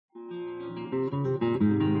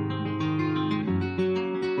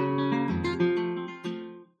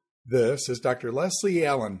This is Dr. Leslie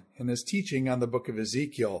Allen in his teaching on the book of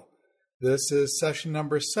Ezekiel. This is session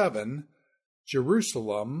number 7,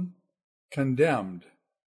 Jerusalem condemned,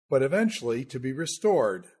 but eventually to be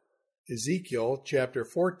restored. Ezekiel chapter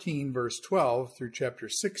 14, verse 12 through chapter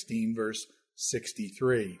 16, verse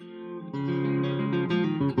 63.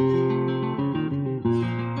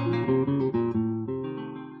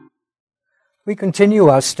 We continue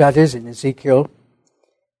our studies in Ezekiel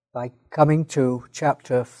by coming to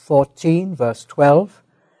chapter 14, verse 12,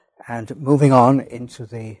 and moving on into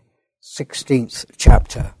the 16th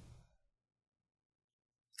chapter.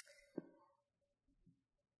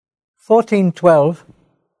 14:12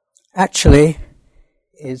 actually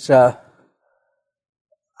is, if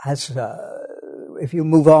you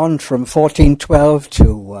move on from 14:12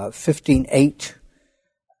 to 15:8,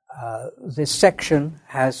 this section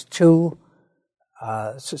has two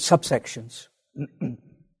subsections.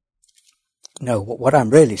 No, what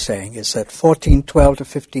I'm really saying is that 14:12 to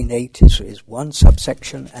 15:8 is one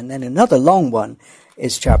subsection, and then another long one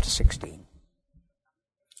is chapter 16.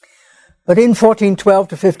 But in 14:12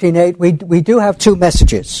 to 15:8, we do have two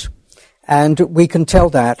messages, and we can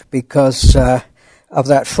tell that because of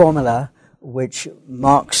that formula which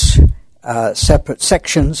marks separate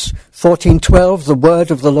sections. 14:12, the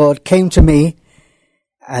word of the Lord came to me,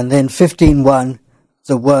 and then 15:1,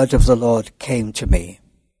 the word of the Lord came to me.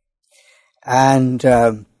 And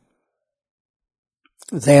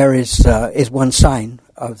there is one sign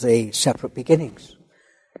of the separate beginnings.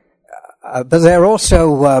 But there are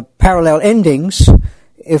also parallel endings.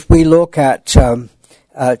 If we look at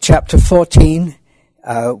chapter 14,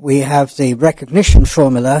 we have the recognition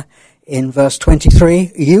formula in verse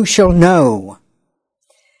 23. You shall know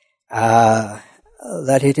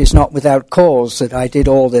that it is not without cause that I did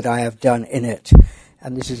all that I have done in it.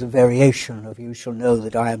 And this is a variation of you shall know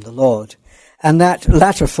that I am the Lord. And that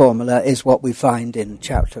latter formula is what we find in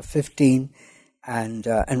chapter 15 and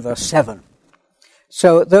verse 7.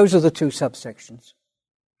 So those are the two subsections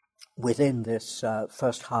within this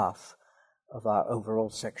first half of our overall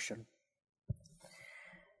section.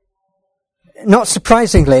 Not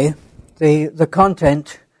surprisingly, the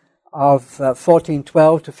content of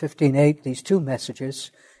 14:12 to 15:8, these two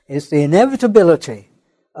messages, is the inevitability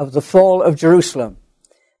of the fall of Jerusalem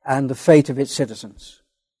and the fate of its citizens.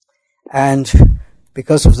 And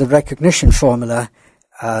because of the recognition formula,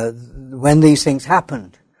 when these things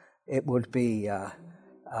happened, it would be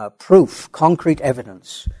proof, concrete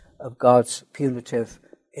evidence of God's punitive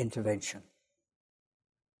intervention.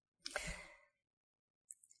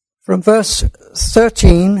 From verse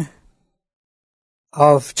 13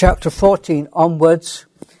 of chapter 14 onwards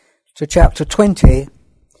to chapter 20,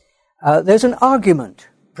 there's an argument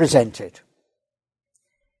presented.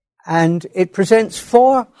 And it presents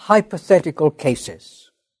 4 hypothetical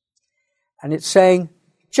cases. And it's saying,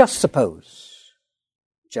 just suppose,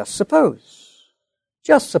 just suppose,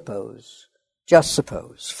 just suppose, just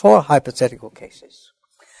suppose. 4 hypothetical cases.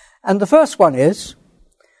 And the first one is,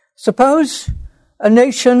 suppose a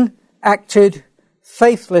nation acted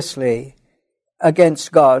faithlessly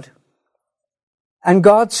against God, and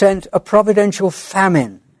God sent a providential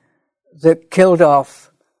famine that killed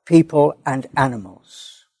off people and animals.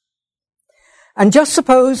 And just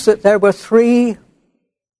suppose that there were 3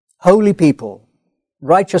 holy people,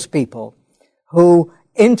 righteous people, who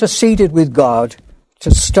interceded with God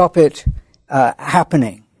to stop it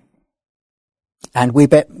happening. And we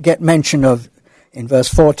get mention of, in verse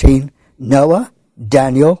 14, Noah,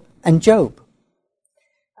 Daniel, and Job.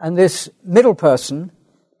 And this middle person,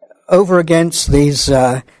 over against these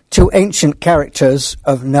 2 ancient characters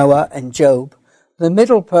of Noah and Job, the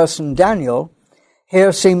middle person, Daniel,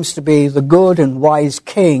 here seems to be the good and wise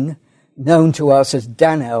king known to us as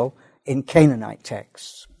Daniel in Canaanite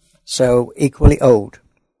texts, so equally old.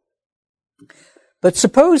 But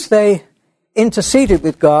suppose they interceded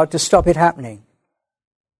with God to stop it happening.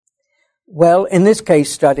 Well, in this case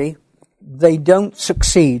study, they don't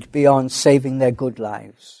succeed beyond saving their good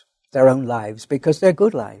lives, their own lives, because they're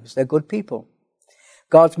good lives, they're good people.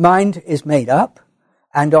 God's mind is made up,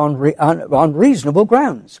 and on reasonable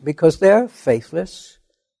grounds, because they're faithless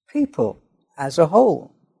people as a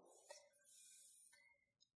whole.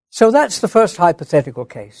 So that's the first hypothetical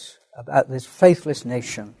case about this faithless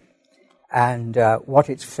nation and what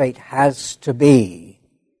its fate has to be.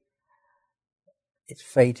 Its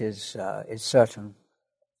fate is certain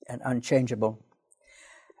and unchangeable.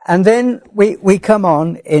 And then we come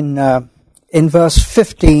on in verse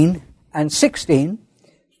 15 and 16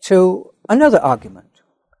 to another argument.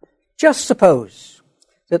 Just suppose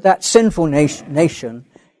that sinful nation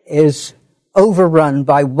is overrun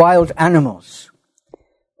by wild animals.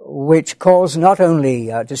 which cause not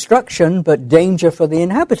only destruction but danger for the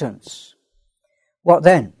inhabitants. What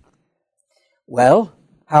then? Well,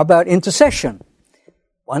 how about intercession?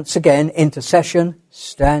 Once again, intercession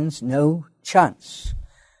stands no chance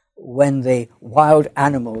when the wild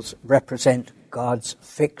animals represent God's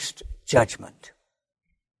fixed judgment.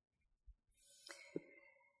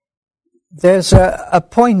 There's a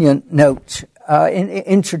poignant note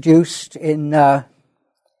introduced in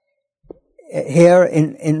here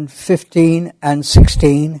in 15 and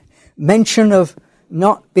 16, mention of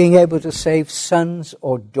not being able to save sons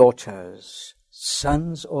or daughters.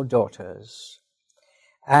 Sons or daughters.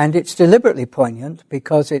 And it's deliberately poignant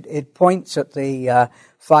because it points at the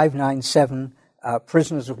 597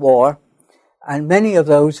 prisoners of war, and many of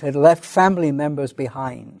those had left family members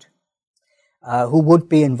behind who would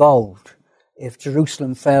be involved. If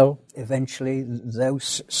Jerusalem fell, eventually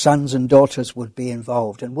those sons and daughters would be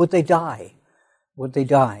involved. And would they die? Would they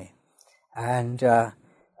die? And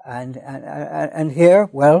here,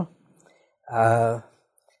 well,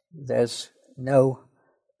 there's no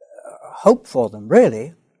hope for them,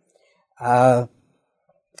 really. The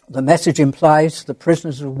message implies the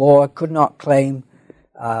prisoners of war could not claim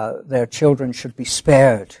their children should be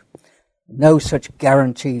spared. No such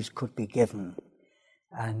guarantees could be given.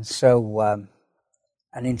 And so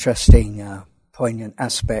an interesting, poignant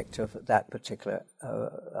aspect of that particular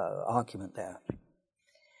argument there.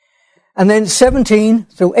 And then 17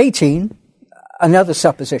 through 18, another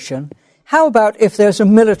supposition. How about if there's a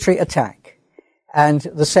military attack? And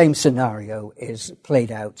the same scenario is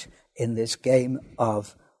played out in this game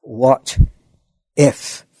of what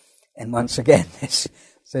if. And once again,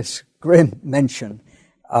 this grim mention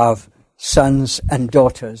of sons and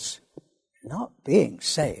daughters not being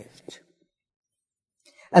saved.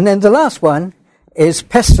 And then the last one is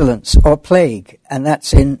pestilence or plague, and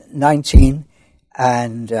that's in 19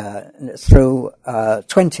 and through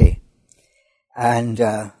 20. And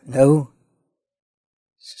no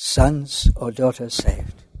sons or daughters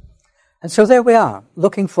saved. And so there we are,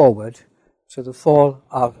 looking forward to the fall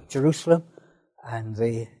of Jerusalem and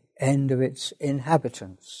the end of its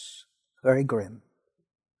inhabitants. Very grim.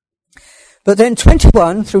 But then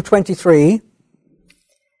 21 through 23,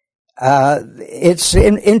 it's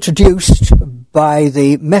introduced by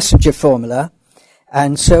the messenger formula,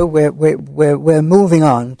 and so we're moving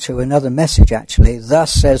on to another message, actually.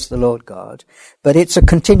 Thus says the Lord God, but it's a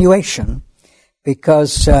continuation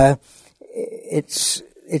because it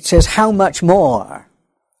says how much more.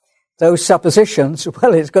 Those suppositions,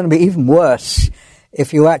 well, it's going to be even worse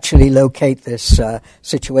if you actually locate this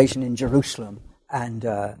situation in Jerusalem and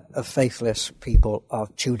a faithless people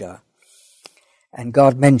of Judah. And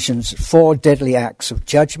God mentions 4 deadly acts of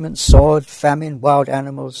judgment: sword, famine, wild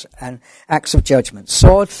animals, and acts of judgment.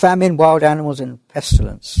 Sword, famine, wild animals, and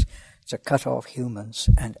pestilence to cut off humans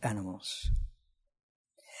and animals.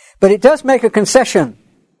 But it does make a concession.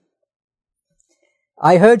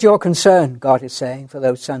 I heard your concern, God is saying, for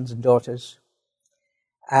those sons and daughters.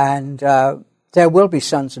 And there will be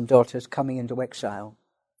sons and daughters coming into exile.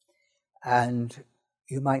 And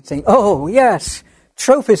you might think, oh, yes,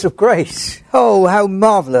 trophies of grace. Oh, how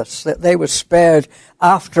marvelous that they were spared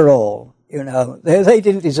after all. You know, they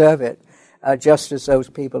didn't deserve it, just as those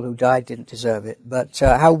people who died didn't deserve it. But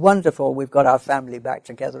how wonderful we've got our family back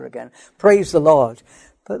together again. Praise the Lord.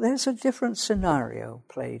 But there's a different scenario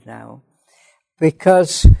played now,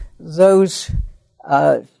 because those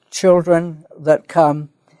children that come,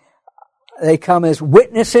 they come as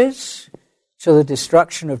witnesses to the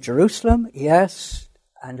destruction of Jerusalem, yes,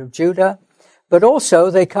 and of Judah, but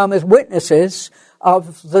also they come as witnesses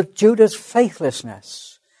of the Judah's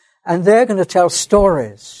faithlessness. And they're going to tell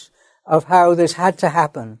stories of how this had to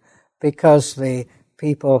happen because the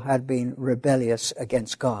people had been rebellious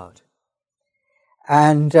against God.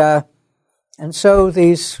 And so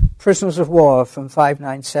these prisoners of war from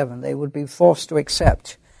 597, they would be forced to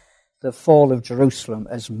accept the fall of Jerusalem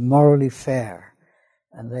as morally fair,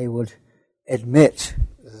 and they would admit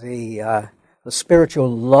the spiritual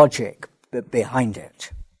logic behind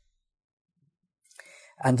it.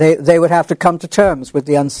 And they would have to come to terms with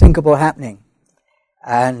the unthinkable happening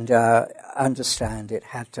and understand it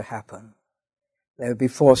had to happen. They would be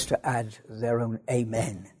forced to add their own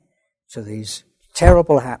amen to these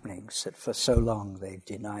terrible happenings that for so long they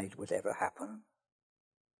denied would ever happen.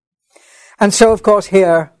 And so, of course,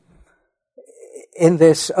 here in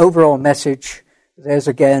this overall message, there's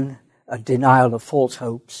again a denial of false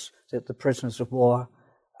hopes that the prisoners of war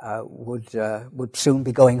would soon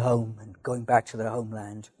be going home and going back to their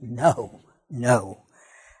homeland. No.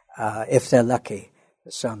 If they're lucky,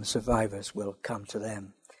 some survivors will come to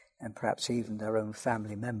them and perhaps even their own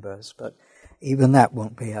family members, but even that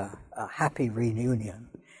won't be a happy reunion.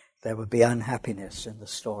 There would be unhappiness in the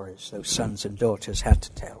stories those sons and daughters had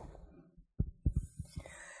to tell.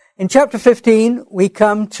 In chapter 15, we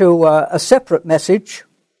come to a separate message.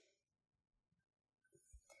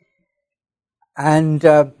 And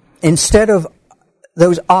instead of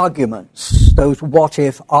those arguments, those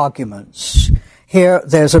what-if arguments, here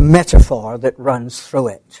there's a metaphor that runs through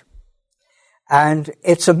it. And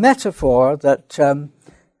it's a metaphor that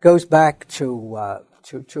goes back to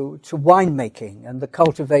winemaking and the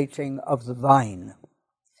cultivating of the vine.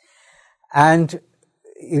 And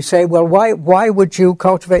you say, well, why would you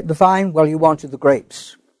cultivate the vine? Well, you wanted the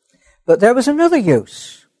grapes. But there was another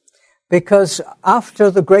use, because after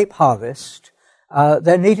the grape harvest,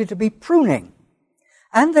 there needed to be pruning.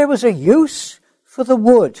 And there was a use for the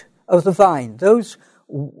wood of the vine. Those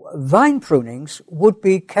vine prunings would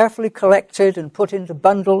be carefully collected and put into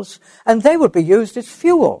bundles, and they would be used as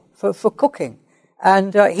fuel for cooking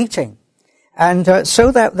and heating. And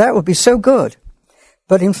so that would be so good.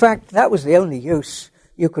 But in fact, that was the only use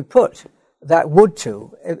you could put that wood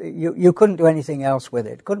to. You couldn't do anything else with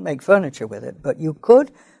it. Couldn't make furniture with it, but you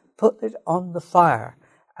could put it on the fire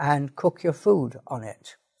and cook your food on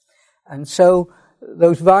it. And so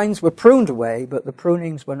those vines were pruned away, but the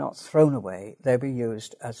prunings were not thrown away. They were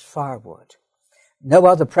used as firewood. No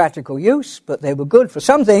other practical use, but they were good for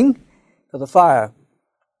something, for the fire.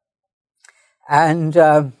 And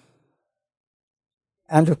of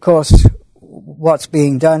course, what's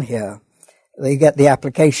being done here, they get the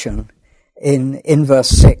application in verse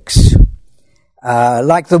 6.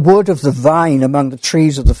 Like the wood of the vine among the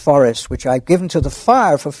trees of the forest, which I've given to the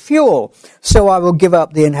fire for fuel, so I will give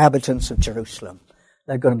up the inhabitants of Jerusalem.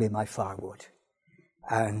 They're going to be my firewood.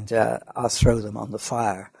 And I'll throw them on the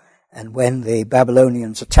fire. And when the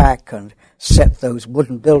Babylonians attack and set those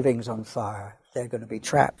wooden buildings on fire, they're going to be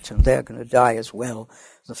trapped and they're going to die as well.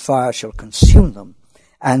 The fire shall consume them.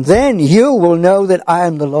 And then you will know that I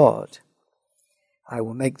am the Lord. I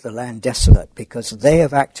will make the land desolate because they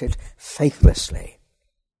have acted faithlessly.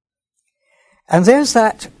 And there's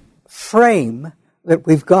that frame that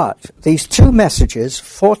we've got. These two messages,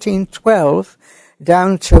 14:12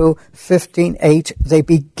 down to 15:8, they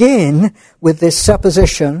begin with this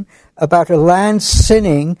supposition about a land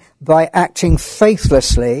sinning by acting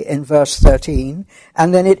faithlessly in verse 13,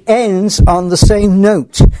 and then it ends on the same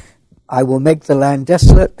note. I will make the land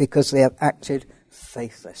desolate because they have acted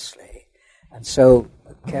faithlessly. And so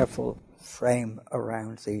a careful frame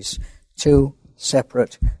around these two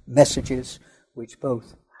separate messages, which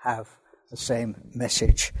both have the same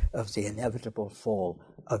message of the inevitable fall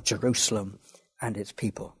of Jerusalem and its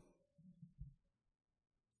people.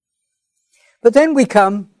 But then we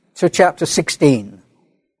come to chapter 16.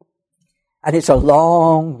 And it's a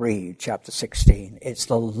long read, chapter 16. It's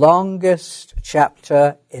the longest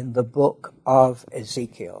chapter in the book of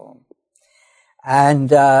Ezekiel.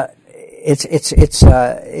 And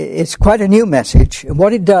it's quite a new message. And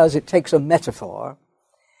what it does, it takes a metaphor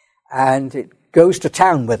and it goes to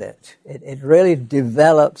town with it. It really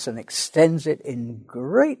develops and extends it in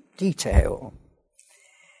great detail.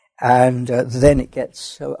 And then it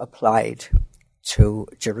gets applied to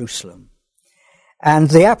Jerusalem.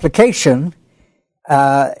 And the application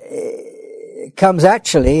comes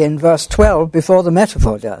actually in verse 12 before the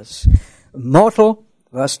metaphor does. Mortal,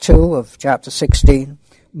 verse 2 of chapter 16,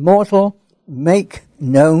 mortal, make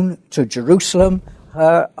known to Jerusalem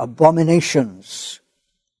her abominations,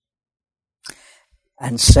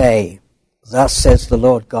 and say, thus says the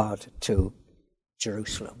Lord God to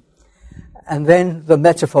Jerusalem. And then the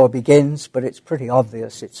metaphor begins, but it's pretty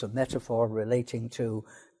obvious. It's a metaphor relating to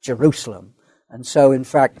Jerusalem. And so, in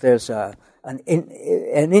fact, there's an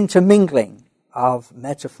intermingling of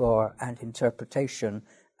metaphor and interpretation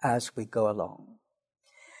as we go along.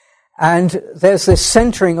 And there's this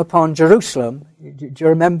centering upon Jerusalem. Do you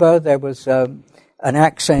remember there was an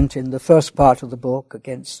accent in the first part of the book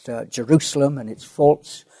against Jerusalem and its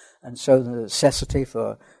faults, and so the necessity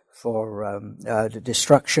for the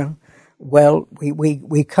destruction? Well,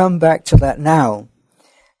 we come back to that now.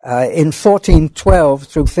 In 14:12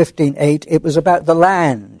 through 15:8, it was about the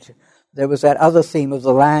land. There was that other theme of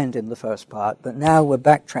the land in the first part, but now we're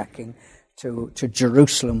backtracking to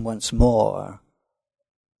Jerusalem once more.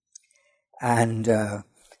 And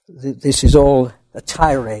this is all a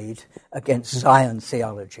tirade against Zion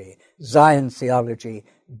theology. Zion theology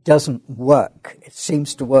doesn't work. It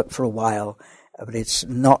seems to work for a while, but it's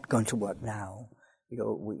not going to work now.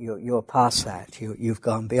 You're past that. You've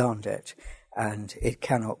gone beyond it. And it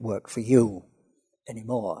cannot work for you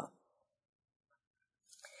anymore.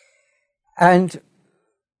 And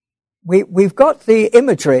we've got the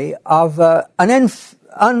imagery of an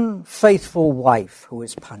unfaithful wife who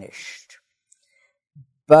is punished.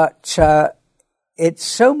 But it's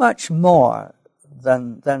so much more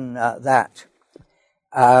than that.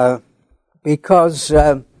 Because,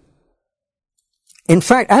 in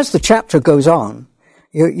fact, as the chapter goes on,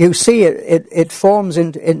 you see it falls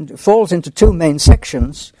into two main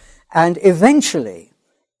sections, and eventually,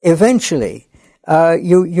 you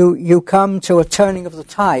come to a turning of the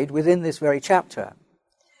tide within this very chapter.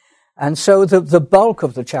 And so the bulk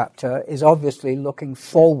of the chapter is obviously looking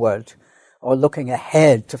forward or looking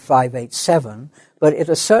ahead to 587, but at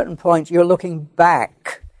a certain point you're looking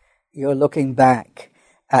back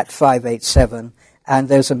at 587, and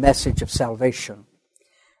there's a message of salvation.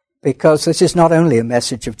 Because this is not only a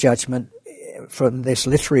message of judgment from this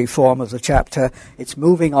literary form of the chapter, it's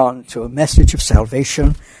moving on to a message of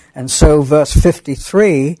salvation. And so verse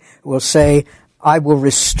 53 will say, I will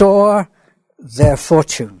restore their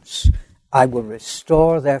fortunes. I will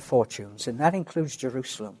restore their fortunes. And that includes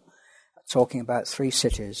Jerusalem. Talking about 3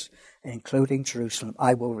 cities, including Jerusalem.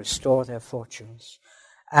 I will restore their fortunes.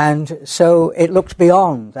 And so it looks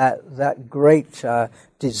beyond that great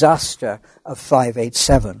disaster of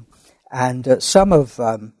 587. And some of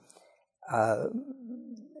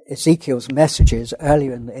Ezekiel's messages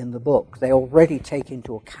earlier in the book, they already take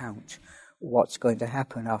into account what's going to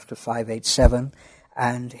happen after 587,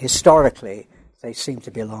 and historically they seem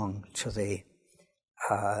to belong to the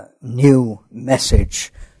new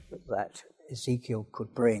message that Ezekiel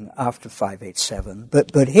could bring after 587.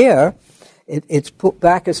 But here, it's put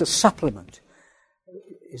back as a supplement.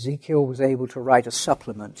 Ezekiel was able to write a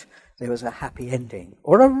supplement. There was a happy ending,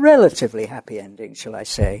 or a relatively happy ending, shall I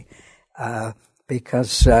say,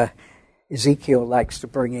 because Ezekiel likes to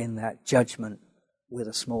bring in that judgment with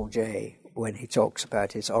a small j when he talks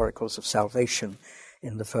about his oracles of salvation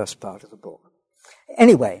in the first part of the book.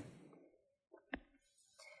 Anyway,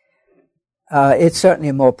 it's certainly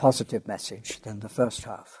a more positive message than the first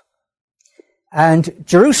half. And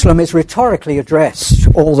Jerusalem is rhetorically addressed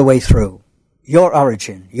all the way through. Your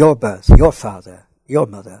origin, your birth, your father, your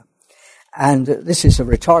mother. And this is a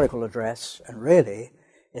rhetorical address, and really,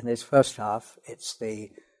 in this first half, it's the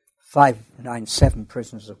 597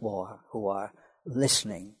 prisoners of war who are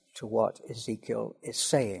listening to what Ezekiel is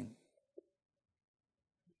saying.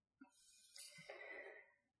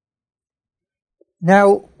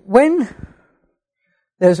 Now, when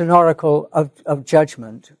there's an oracle of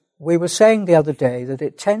judgment, we were saying the other day that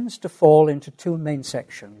it tends to fall into 2 main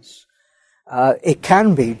sections. It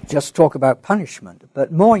can be just talk about punishment,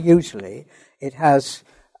 but more usually it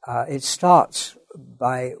starts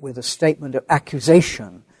with a statement of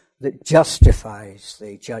accusation that justifies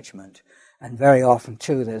the judgment. And very often,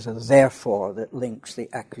 too, there's a therefore that links the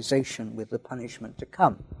accusation with the punishment to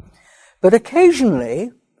come. But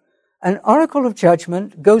occasionally, an oracle of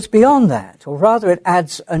judgment goes beyond that, or rather it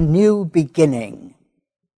adds a new beginning.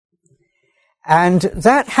 And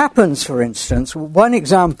that happens, for instance, one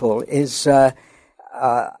example is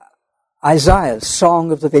Isaiah's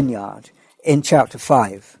Song of the Vineyard in chapter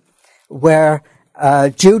 5, where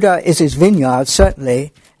Judah is his vineyard,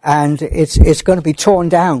 certainly, and it's going to be torn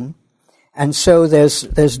down. And so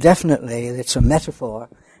there's definitely, it's a metaphor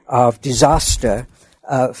of disaster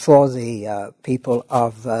for the people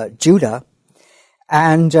of Judah.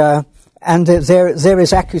 And there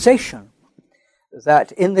is accusation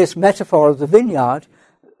that in this metaphor of the vineyard,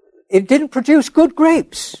 it didn't produce good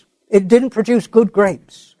grapes. It didn't produce good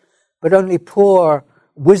grapes, but only poor,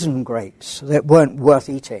 wizened grapes that weren't worth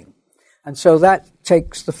eating. And so that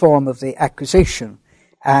takes the form of the accusation,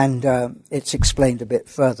 and it's explained a bit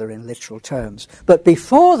further in literal terms. But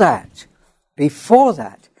before the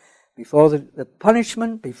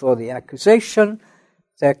punishment, before the accusation,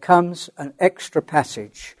 there comes an extra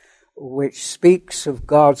passage which speaks of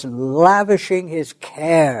God's lavishing his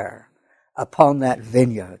care upon that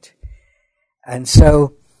vineyard. And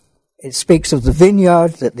so it speaks of the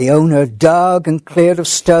vineyard that the owner dug and cleared of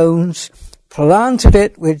stones, planted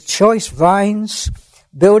it with choice vines,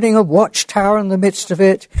 building a watchtower in the midst of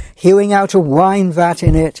it, hewing out a wine vat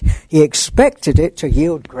in it. He expected it to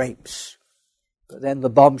yield grapes. But then the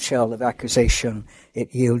bombshell of accusation,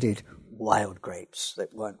 it yielded wild grapes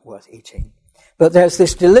that weren't worth eating. But there's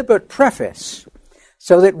this deliberate preface,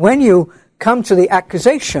 so that when you come to the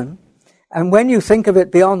accusation, and when you think of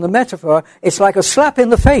it beyond the metaphor, it's like a slap in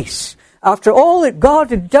the face. After all that God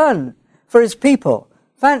had done for his people,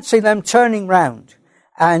 fancy them turning round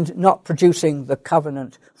and not producing the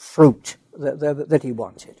covenant fruit that he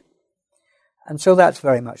wanted. And so that's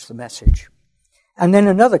very much the message. And then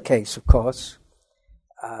another case, of course,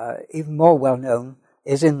 even more well known,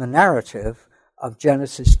 is in the narrative of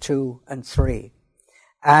Genesis 2 and 3.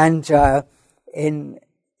 And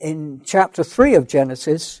in chapter 3 of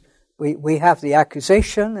Genesis, we have the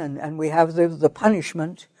accusation and we have the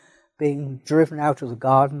punishment, being driven out of the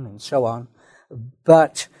garden and so on.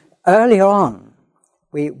 But earlier on,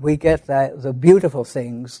 we get the beautiful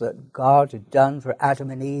things that God had done for Adam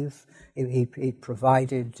and Eve. He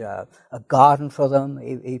provided a garden for them.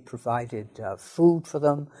 He provided food for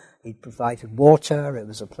them. He provided water. It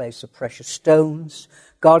was a place of precious stones.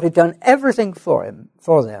 God had done everything for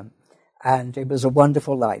them, and it was a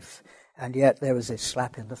wonderful life. And yet there was this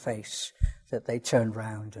slap in the face that they turned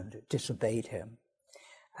round and disobeyed him.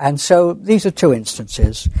 And so these are two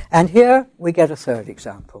instances. And here we get a third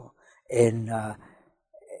example in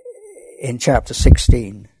chapter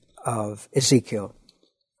 16 of Ezekiel.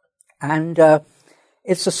 And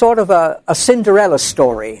it's a sort of a Cinderella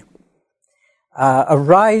story, a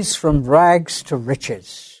rise from rags to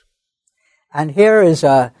riches. And here is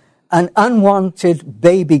an unwanted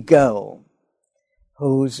baby girl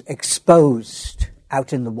who's exposed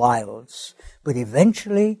out in the wilds, but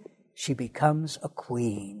eventually she becomes a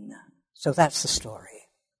queen. So that's the story.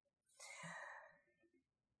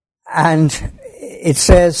 And it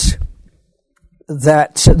says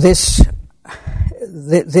that this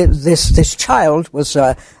child was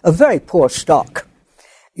a very poor stock.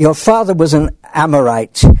 Your father was an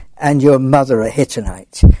Amorite and your mother a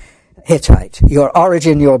Hittite. Your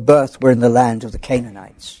origin, your birth were in the land of the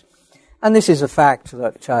Canaanites. And this is a fact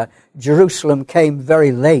that Jerusalem came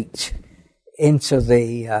very late into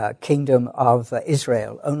the kingdom of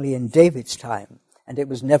Israel, only in David's time, and it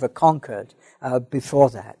was never conquered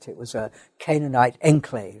before that. It was a Canaanite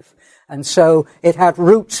enclave. And so it had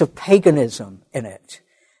roots of paganism in it.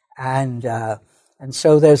 And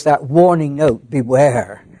so there's that warning note,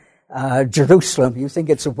 beware. Jerusalem, you think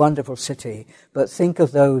it's a wonderful city, but think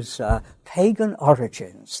of those pagan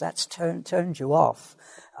origins. That's turned you off.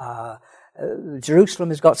 Jerusalem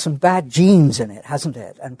has got some bad genes in it, hasn't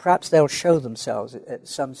it? And perhaps they'll show themselves at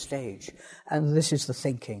some stage. And this is the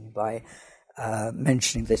thinking by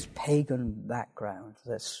mentioning this pagan background.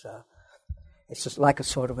 It's just like a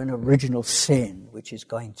sort of an original sin which is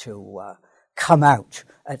going to come out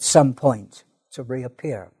at some point to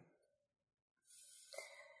reappear.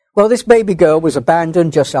 Well, this baby girl was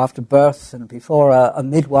abandoned just after birth, and before a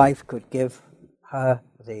midwife could give her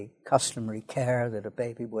the customary care that a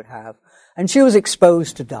baby would have, and she was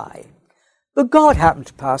exposed to die. But God happened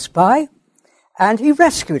to pass by, and he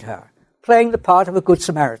rescued her, playing the part of a good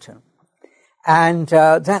Samaritan. And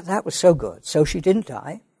that was so good. So she didn't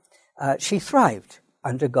die. She thrived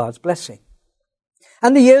under God's blessing.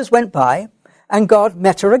 And the years went by, and God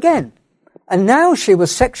met her again. And now she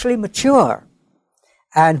was sexually mature.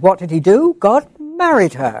 And what did he do? God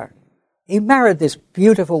married her. He married this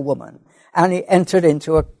beautiful woman, and he entered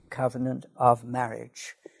into a covenant of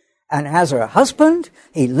marriage. And as her husband,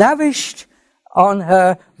 he lavished on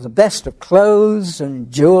her the best of clothes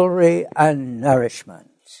and jewelry and nourishment.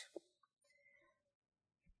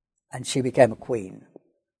 And she became a queen.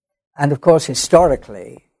 And of course,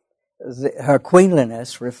 historically, her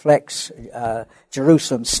queenliness reflects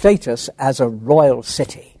Jerusalem's status as a royal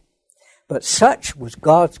city. But such was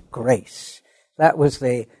God's grace. That was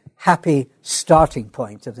the happy starting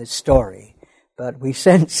point of this story. But we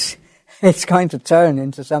sense it's going to turn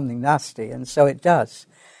into something nasty, and so it does.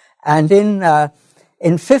 And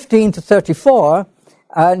in 15 to 34,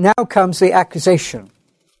 now comes the accusation,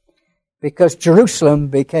 because Jerusalem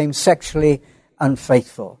became sexually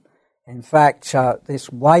unfaithful. In fact, this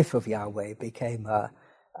wife of Yahweh became a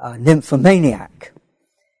nymphomaniac.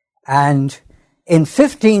 And in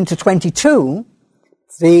 15 to 22,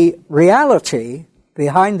 the reality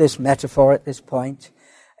behind this metaphor at this point,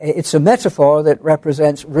 it's a metaphor that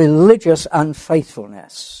represents religious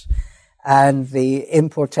unfaithfulness and the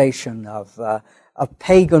importation of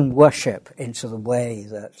pagan worship into the way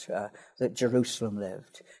that Jerusalem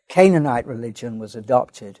lived. Canaanite religion was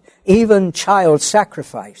adopted. Even child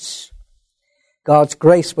sacrifice. God's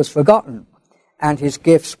grace was forgotten, and his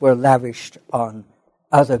gifts were lavished on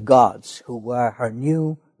other gods who were her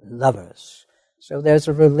new lovers. So there's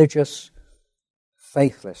a religious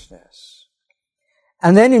faithlessness.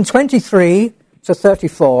 And then in 23 to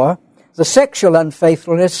 34, the sexual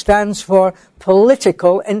unfaithfulness stands for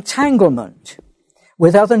political entanglement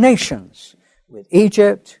with other nations, with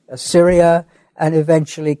Egypt, Assyria, and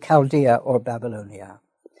eventually Chaldea or Babylonia.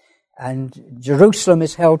 And Jerusalem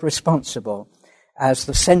is held responsible as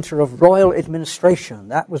the center of royal administration.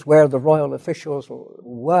 That was where the royal officials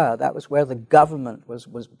were. That was where the government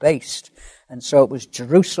was based. And so it was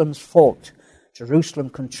Jerusalem's fault. Jerusalem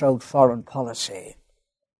controlled foreign policy.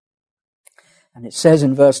 And it says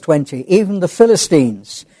in verse 20, even the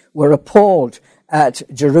Philistines were appalled at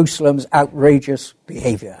Jerusalem's outrageous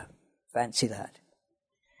behavior. Fancy that.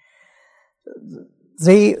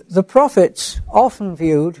 The prophets often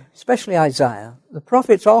viewed, especially Isaiah, the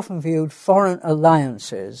prophets often viewed foreign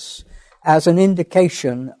alliances as an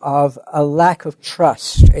indication of a lack of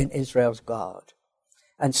trust in Israel's God.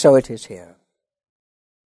 And so it is here.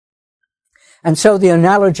 And so the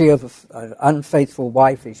analogy of an unfaithful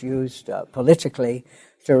wife is used politically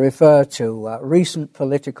to refer to recent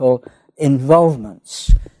political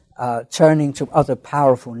involvements, turning to other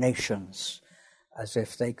powerful nations as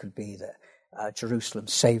if they could be the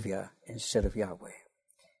Jerusalem's savior instead of Yahweh.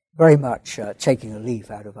 Very much taking a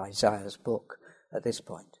leaf out of Isaiah's book at this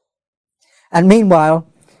point. And meanwhile,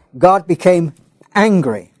 God became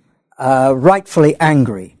angry, rightfully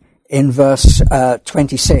angry, in verse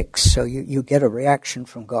 26. So you get a reaction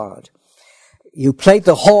from God. You played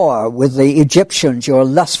the whore with the Egyptians, your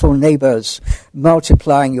lustful neighbors,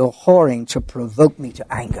 multiplying your whoring to provoke me to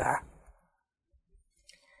anger.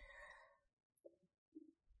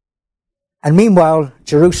 And meanwhile,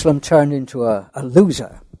 Jerusalem turned into a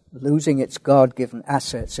loser, losing its God-given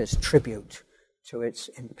assets as tribute to its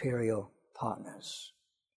imperial partners.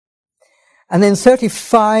 And then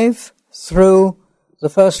 35 through the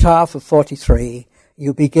first half of 43,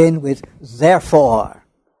 you begin with therefore.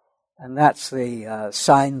 And that's the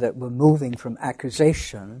sign that we're moving from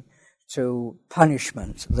accusation to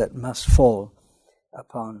punishment that must fall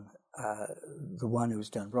upon the one who's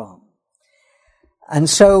done wrong. And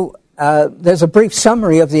so there's a brief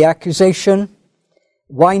summary of the accusation,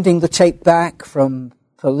 winding the tape back from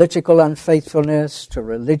political unfaithfulness to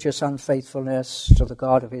religious unfaithfulness to the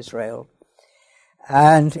God of Israel.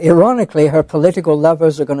 And ironically, her political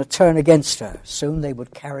lovers are going to turn against her. Soon they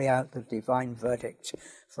would carry out the divine verdict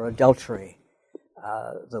for adultery.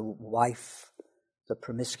 The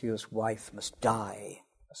promiscuous wife must die,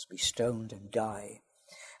 must be stoned and die.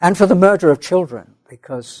 And for the murder of children,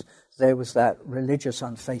 because there was that religious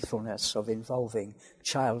unfaithfulness of involving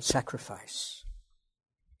child sacrifice.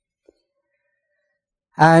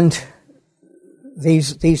 And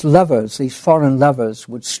these lovers, these foreign lovers,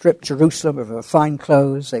 would strip Jerusalem of her fine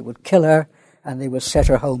clothes, they would kill her, and they would set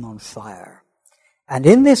her home on fire. And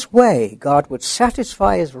in this way, God would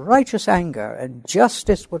satisfy his righteous anger, and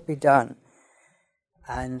justice would be done,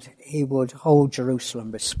 and he would hold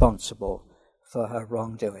Jerusalem responsible for her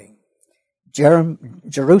wrongdoing.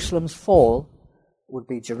 Jerusalem's fall would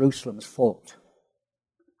be Jerusalem's fault.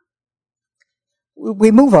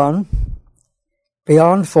 We move on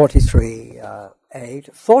beyond 43a,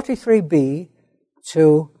 43b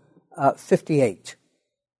to 58.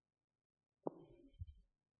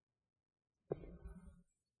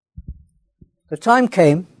 The time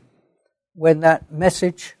came when that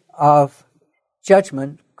message of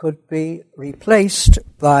judgment could be replaced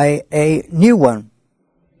by a new one,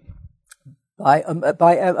 by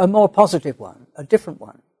a more positive one, a different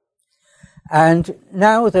one. And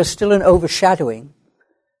now there's still an overshadowing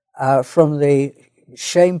from the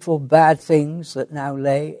shameful bad things that now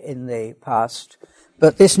lay in the past.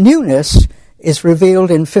 But this newness is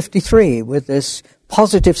revealed in 53 with this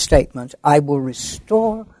positive statement, I will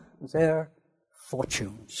restore their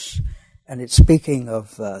fortunes. And it's speaking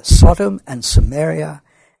of Sodom and Samaria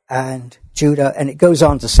and Judah, and it goes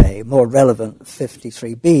on to say, more relevant,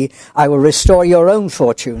 53b, I will restore your own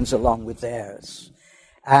fortunes along with theirs.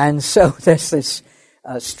 And so there's this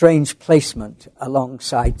strange placement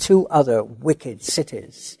alongside two other wicked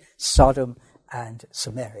cities, Sodom and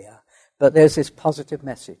Samaria. But there's this positive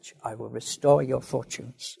message, I will restore your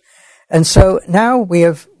fortunes. And so now we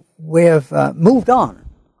have moved on.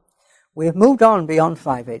 We have moved on beyond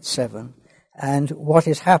 587, and what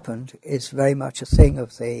has happened is very much a thing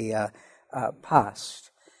of the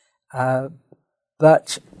past.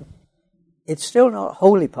 But it's still not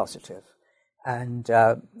wholly positive, and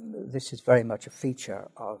this is very much a feature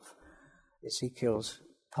of Ezekiel's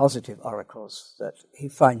positive oracles, that he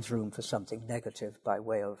finds room for something negative by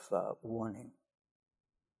way of warning.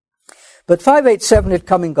 But 587 had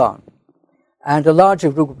come and gone, and a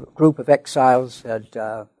larger group of exiles had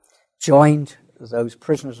joined those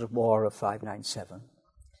prisoners of war of 597.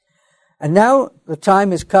 And now the time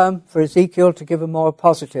has come for Ezekiel to give a more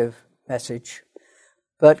positive message.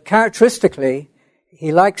 But characteristically,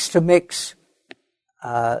 he likes to mix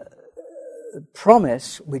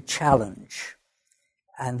promise with challenge.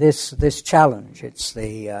 And this challenge, it's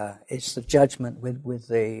the judgment with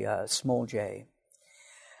the small j.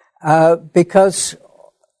 Because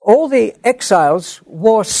all the exiles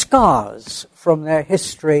wore scars from their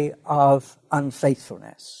history of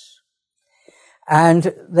unfaithfulness.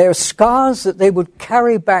 And they're scars that they would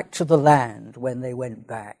carry back to the land when they went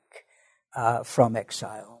back from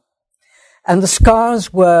exile. And the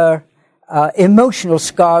scars were emotional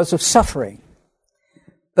scars of suffering.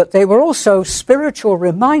 But they were also spiritual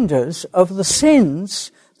reminders of the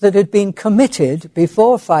sins that had been committed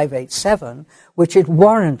before 587, which had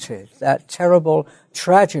warranted that terrible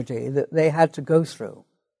tragedy that they had to go through.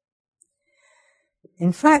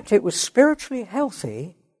 In fact, it was spiritually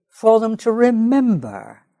healthy for them to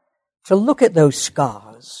remember, to look at those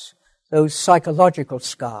scars, those psychological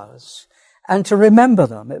scars, and to remember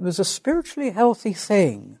them. It was a spiritually healthy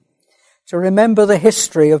thing to remember the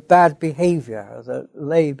history of bad behavior that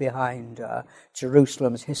lay behind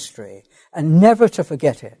Jerusalem's history, and never to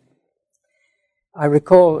forget it. I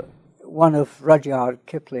recall one of Rudyard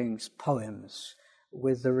Kipling's poems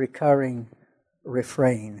with the recurring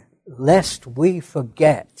refrain, "Lest we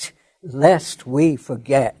forget, lest we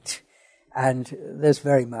forget." And there's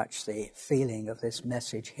very much the feeling of this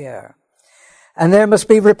message here. And there must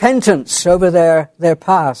be repentance over their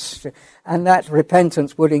past. And that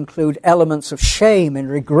repentance would include elements of shame and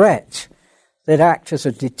regret that act as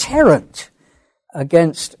a deterrent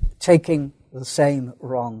against taking the same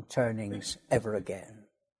wrong turnings ever again.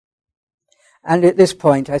 And at this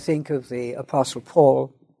point, I think of the Apostle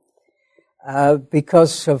Paul,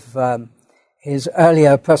 because of his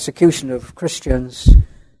earlier persecution of Christians.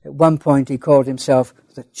 At one point he called himself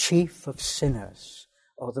the chief of sinners,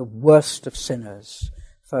 or the worst of sinners,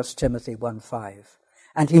 1 Timothy 1:5.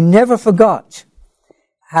 And he never forgot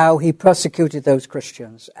how he persecuted those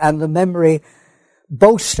Christians, and the memory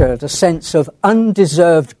bolstered a sense of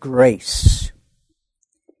undeserved grace.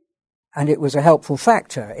 And it was a helpful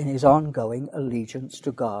factor in his ongoing allegiance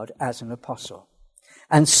to God as an apostle.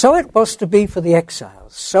 And so it was to be for the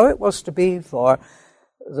exiles. So it was to be for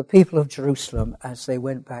the people of Jerusalem as they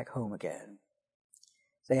went back home again.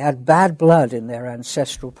 They had bad blood in their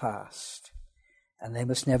ancestral past, and they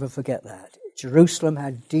must never forget that. Jerusalem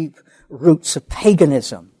had deep roots of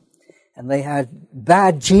paganism, and they had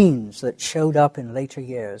bad genes that showed up in later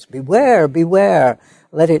years. Beware, beware,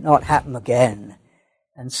 let it not happen again.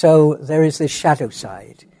 And so there is this shadow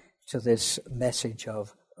side to this message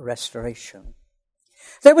of restoration.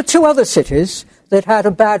 There were two other cities that had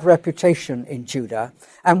a bad reputation in Judah,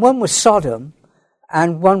 and one was Sodom,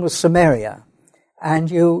 and one was Samaria.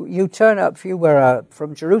 And you turn up, if you were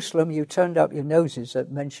from Jerusalem, you turned up your noses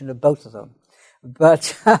at mention of both of them.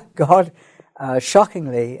 But God,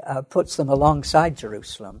 shockingly, puts them alongside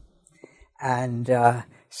Jerusalem. And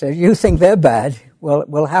says, you think they're bad?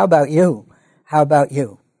 Well, how about you? How about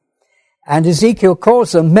you? And Ezekiel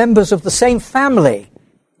calls them members of the same family.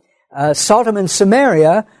 Sodom and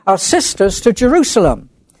Samaria are sisters to Jerusalem.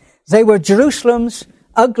 They were Jerusalem's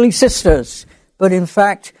ugly sisters, but in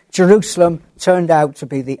fact, Jerusalem turned out to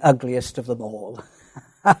be the ugliest of them all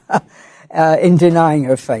in denying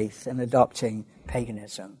her faith and adopting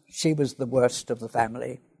paganism. She was the worst of the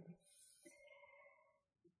family.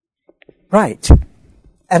 Right.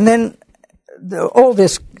 And then all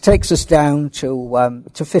this takes us down to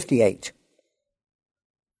 58.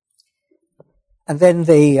 And then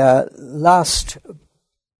the last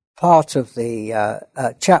part of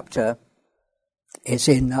the chapter is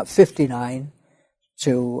in 59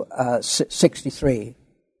 to 63.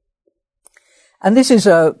 And this is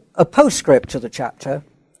a postscript to the chapter.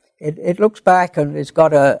 It looks back and it's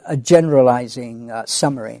got a generalizing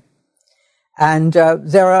summary. And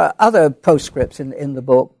there are other postscripts in the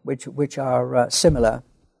book which are similar.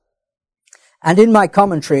 And in my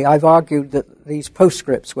commentary, I've argued that these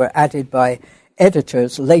postscripts were added by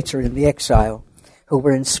editors later in the exile who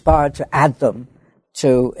were inspired to add them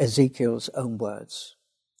to Ezekiel's own words.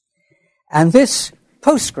 And this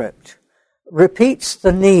postscript repeats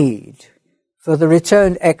the need for the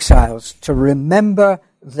returned exiles to remember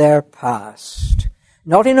their past,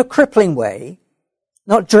 not in a crippling way,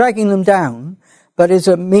 not dragging them down, but as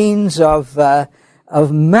a means of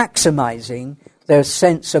maximizing their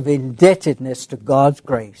sense of indebtedness to God's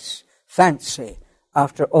grace. Fancy,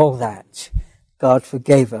 after all that, God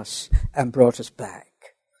forgave us and brought us back.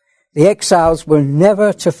 The exiles were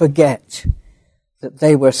never to forget that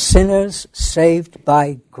they were sinners saved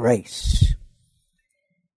by grace.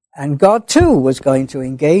 And God too was going to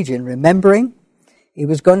engage in remembering. He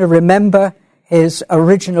was going to remember his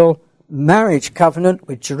original marriage covenant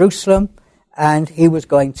with Jerusalem, and he was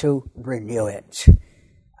going to renew it.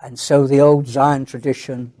 And so the old Zion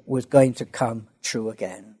tradition was going to come true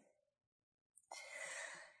again.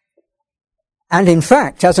 And in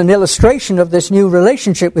fact, as an illustration of this new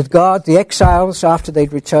relationship with God, the exiles, after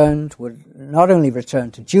they'd returned, would not only return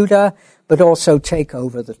to Judah, but also take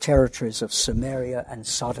over the territories of Samaria and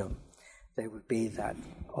Sodom. They would be that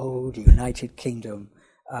old united kingdom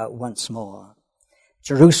once more.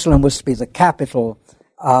 Jerusalem was to be the capital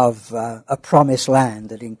of a promised land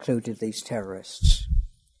that included these terrorists.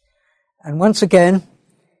 And once again,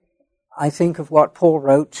 I think of what Paul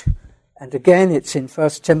wrote, and again it's in 1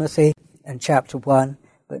 Timothy and chapter 1,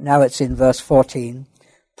 but now it's in verse 14.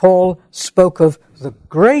 Paul spoke of the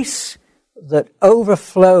grace that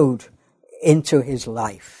overflowed into his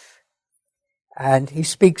life. And he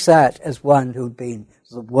speaks that as one who'd been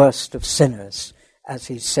the worst of sinners, as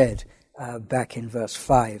he said back in verse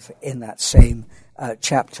 5 in that same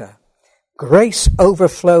chapter. Grace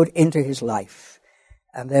overflowed into his life.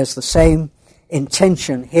 And there's the same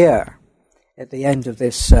intention here at the end of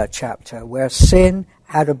this chapter. Where sin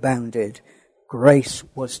had abounded, grace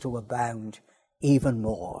was to abound even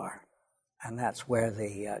more. And that's where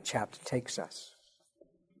the chapter takes us.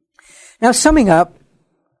 Now, summing up,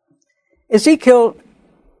 Ezekiel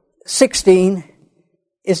 16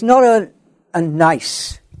 is not a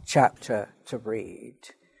nice chapter to read.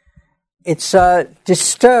 It's a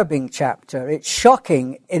disturbing chapter. It's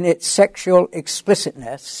shocking in its sexual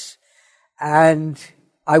explicitness. And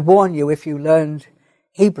I warn you, if you learned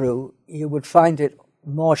Hebrew, you would find it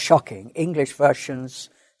more shocking. English versions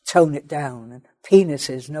tone it down, and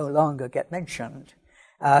penises no longer get mentioned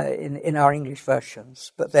in our English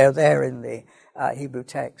versions, but they're there in the Hebrew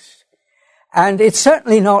text. And it's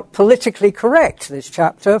certainly not politically correct, this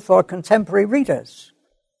chapter, for contemporary readers.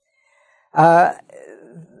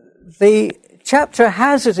 The chapter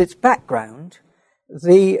has as its background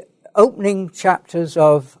the opening chapters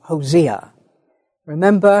of Hosea.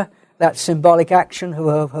 Remember that symbolic action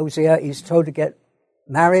of Hosea? He's told to get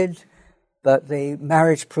married, but the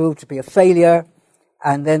marriage proved to be a failure,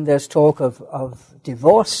 and then there's talk of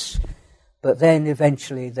divorce, but then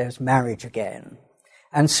eventually there's marriage again.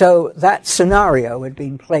 And so that scenario had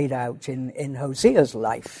been played out in Hosea's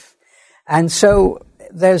life. And so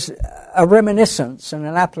there's a reminiscence and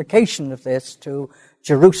an application of this to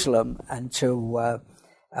Jerusalem and to,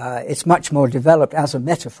 it's much more developed as a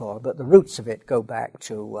metaphor, but the roots of it go back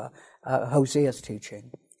to Hosea's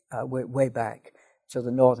teaching, way back to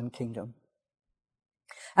the northern kingdom.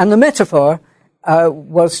 And the metaphor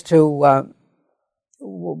was to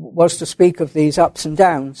speak of these ups and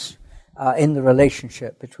downs in the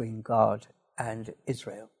relationship between God and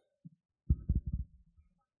Israel.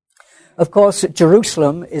 Of course,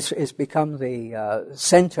 Jerusalem is become the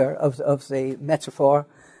center of the metaphor,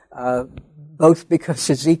 both because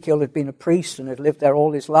Ezekiel had been a priest and had lived there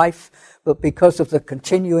all his life, but because of the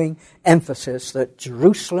continuing emphasis that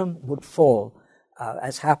Jerusalem would fall,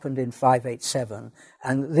 as happened in 587.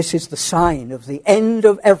 And this is the sign of the end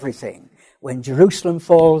of everything. When Jerusalem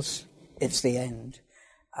falls, it's the end.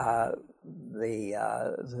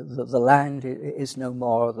 The land is no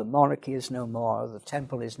more, the monarchy is no more, the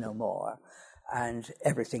temple is no more, and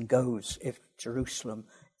everything goes if Jerusalem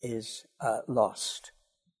is lost.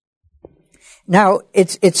 Now,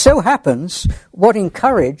 it so happens, what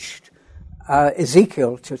encouraged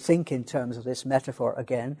Ezekiel to think in terms of this metaphor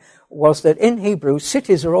again was that in Hebrew,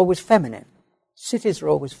 cities are always feminine. Cities are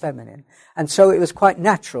always feminine. And so it was quite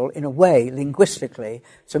natural, in a way, linguistically,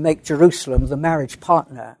 to make Jerusalem the marriage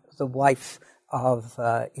partner, the wife of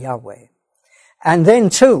Yahweh. And then,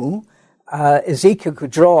 too, Ezekiel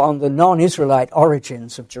could draw on the non-Israelite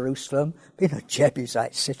origins of Jerusalem, being a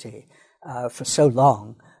Jebusite city for so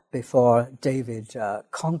long before David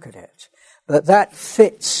conquered it. But that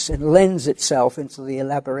fits and lends itself into the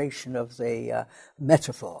elaboration of the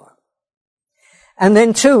metaphor. And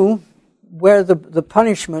then, too, where the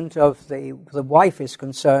punishment of the wife is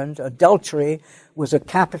concerned, adultery was a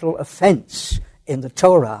capital offense in the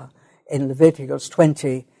Torah, in Leviticus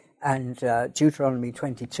 20 and Deuteronomy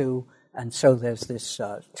 22, and so there's this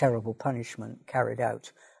terrible punishment carried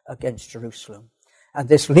out against Jerusalem. And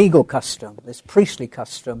this legal custom, this priestly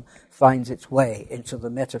custom, finds its way into the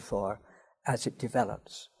metaphor as it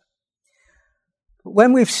develops.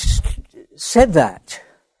 When we've said that,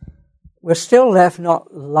 we're still left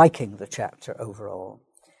not liking the chapter overall,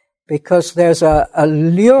 because there's a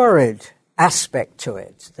lurid aspect to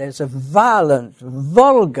it. There's a violent,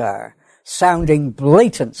 vulgar sounding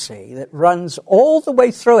blatancy that runs all the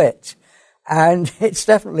way through it, and it's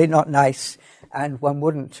definitely not nice, and one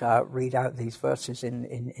wouldn't read out these verses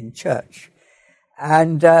in church.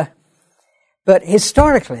 And but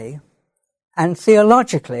historically and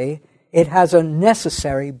theologically, it has a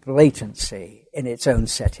necessary blatancy in its own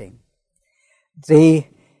setting. The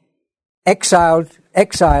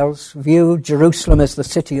Exiles viewed Jerusalem as the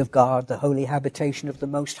city of God, the holy habitation of the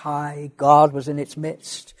Most High. God was in its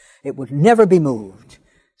midst. It would never be moved.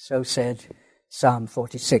 So said Psalm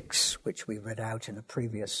 46, which we read out in a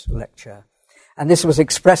previous lecture. And this was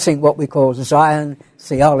expressing what we call Zion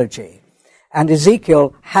theology. And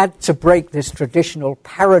Ezekiel had to break this traditional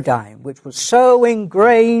paradigm, which was so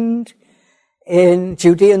ingrained in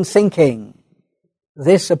Judean thinking.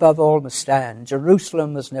 This above all must stand.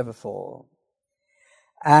 Jerusalem must never fall.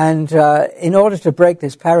 And in order to break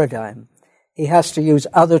this paradigm, he has to use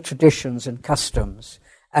other traditions and customs,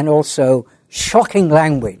 and also shocking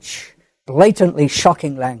language, blatantly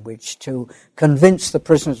shocking language, to convince the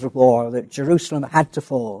prisoners of war that Jerusalem had to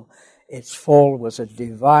fall. Its fall was a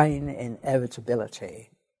divine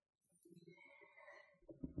inevitability.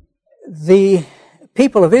 The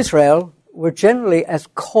people of Israel were generally as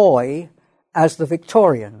coy as the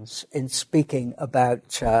Victorians in speaking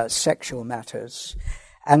about sexual matters.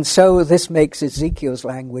 And so this makes Ezekiel's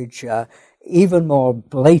language even more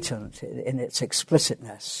blatant in its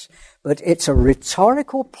explicitness. But it's a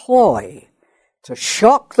rhetorical ploy to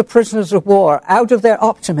shock the prisoners of war out of their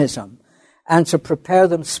optimism and to prepare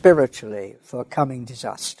them spiritually for coming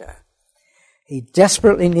disaster. He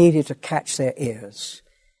desperately needed to catch their ears,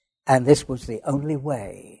 and this was the only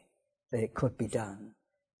way that it could be done.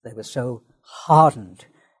 They were so hardened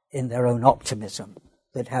in their own optimism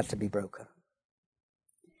that it had to be broken.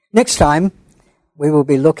 Next time, we will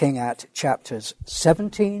be looking at chapters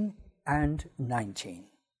 17 and 19.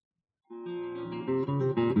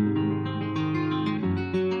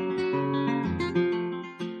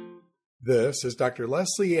 This is Dr.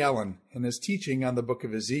 Leslie Allen in his teaching on the book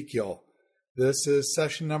of Ezekiel. This is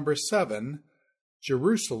session number 7,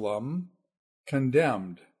 Jerusalem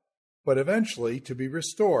condemned, but eventually to be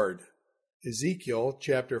restored. Ezekiel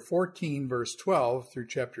chapter 14, verse 12 through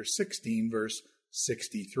chapter 16, verse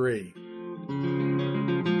 63.